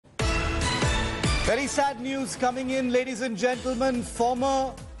Very sad news coming in, ladies and gentlemen.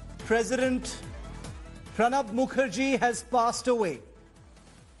 Former President Pranab Mukherjee has passed away.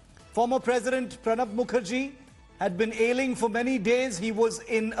 Former President Pranab Mukherjee had been ailing for many days. He was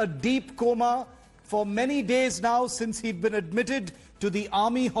in a deep coma for many days now since he'd been admitted to the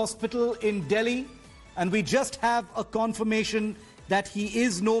army hospital in Delhi. And we just have a confirmation that he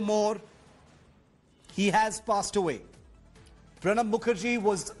is no more. He has passed away. Pranab Mukherjee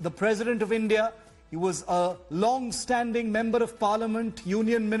was the President of India. He was a long-standing Member of Parliament,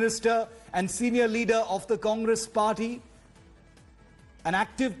 Union Minister and senior leader of the Congress Party. An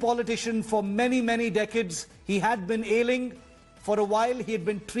active politician for many, many decades. He had been ailing for a while. He had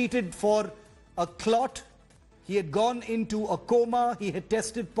been treated for a clot. He had gone into a coma. He had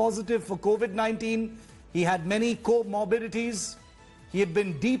tested positive for COVID-19. He had many comorbidities. He had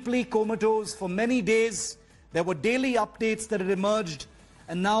been deeply comatose for many days. There were daily updates that had emerged.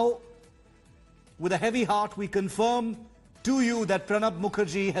 And now, with a heavy heart, we confirm to you that Pranab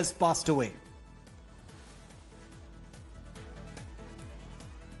Mukherjee has passed away.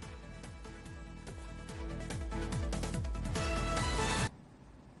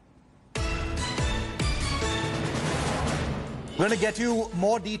 We're going to get you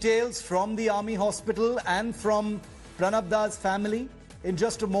more details from the army hospital and from Pranab Da's family in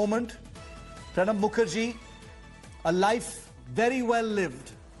just a moment. Pranab Mukherjee, a life very well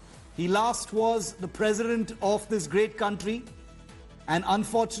lived. He last was the president of this great country, and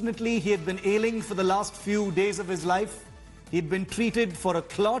unfortunately he had been ailing for the last few days of his life. He had been treated for a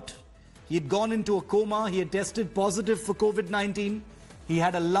clot. He had gone into a coma. He had tested positive for COVID-19. He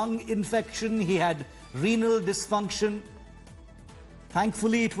had a lung infection. He had renal dysfunction.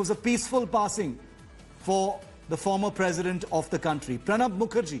 Thankfully, it was a peaceful passing for the former president of the country. Pranab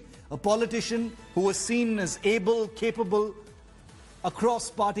Mukherjee, a politician who was seen as able, capable, across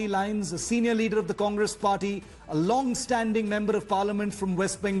party lines, a senior leader of the Congress Party, a long-standing Member of Parliament from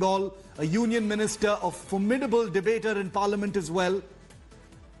West Bengal, a union minister, a formidable debater in Parliament as well,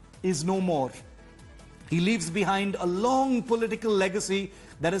 is no more. He leaves behind a long political legacy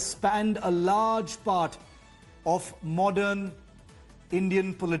that has spanned a large part of modern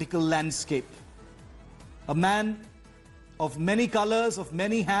Indian political landscape. A man of many colors, of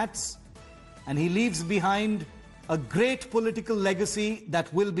many hats, and he leaves behind a great political legacy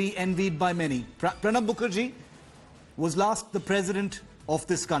that will be envied by many. Pranab Mukherjee was last the president of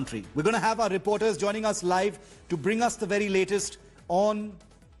this country. We're going to have our reporters joining us live to bring us the very latest on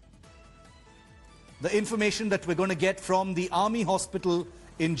the information that we're going to get from the army hospital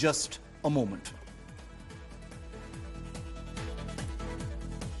in just a moment.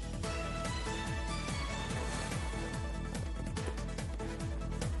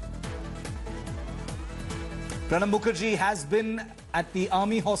 Pranab Mukherjee has been at the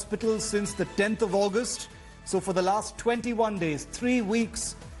army hospital since the 10th of August. So for the last 21 days, 3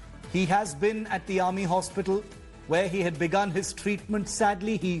 weeks, he has been at the army hospital where he had begun his treatment.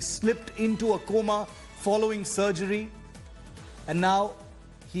 Sadly, he slipped into a coma following surgery, and now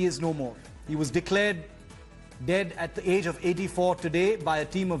he is no more. He was declared dead at the age of 84 today by a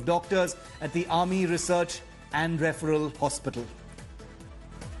team of doctors at the Army Research and Referral Hospital.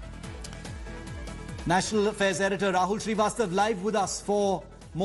 National Affairs Editor Rahul Srivastav live with us for